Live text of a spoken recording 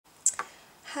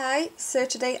Hi, so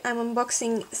today I'm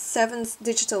unboxing Se7en's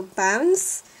Digital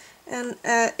Bounce, and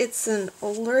it's an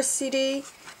older CD,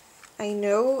 I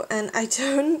know, and I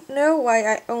don't know why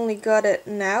I only got it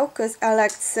now, because I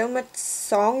liked so much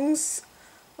songs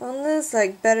on this,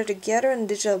 like Better Together and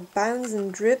Digital Bounce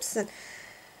and Drips, and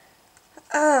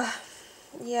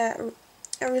yeah,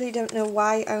 I really don't know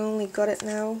why I only got it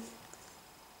now,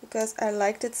 because I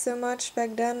liked it so much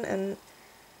back then and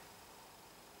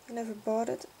I never bought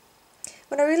it.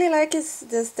 What I really like is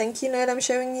this thank you note I'm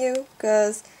showing you,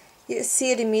 because you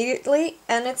see it immediately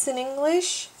and it's in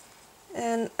English,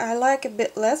 and I like a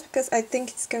bit less because I think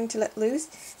it's going to let loose,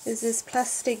 is this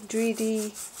plastic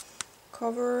 3D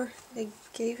cover they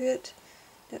gave it.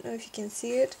 Don't know if you can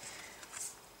see it.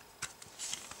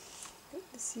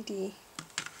 The CD,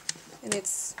 and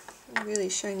it's a really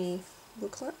shiny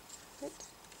booklet.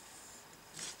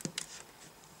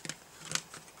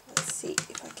 Let's see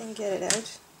if I can get it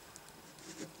out.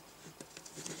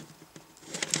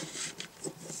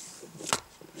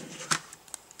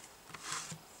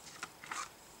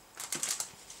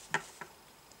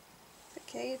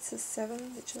 Okay, it's a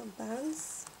Se7en Digital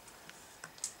Bounce.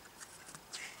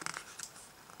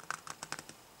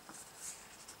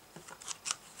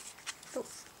 Oh.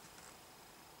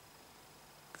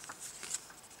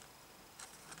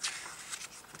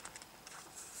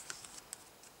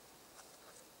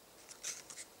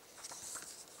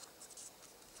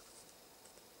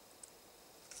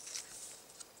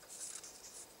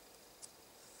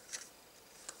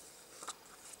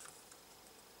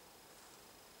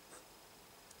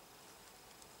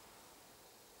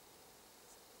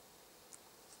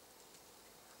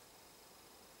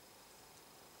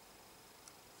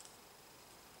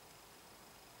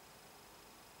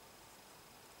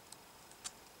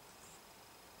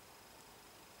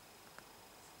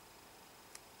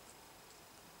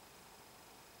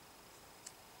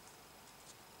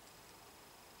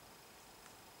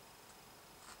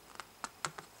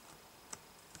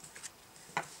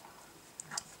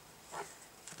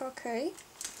 Okay,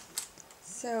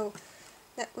 so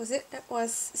that was it. That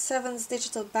was Se7en's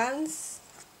Digital Bounce.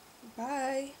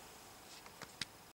 Bye.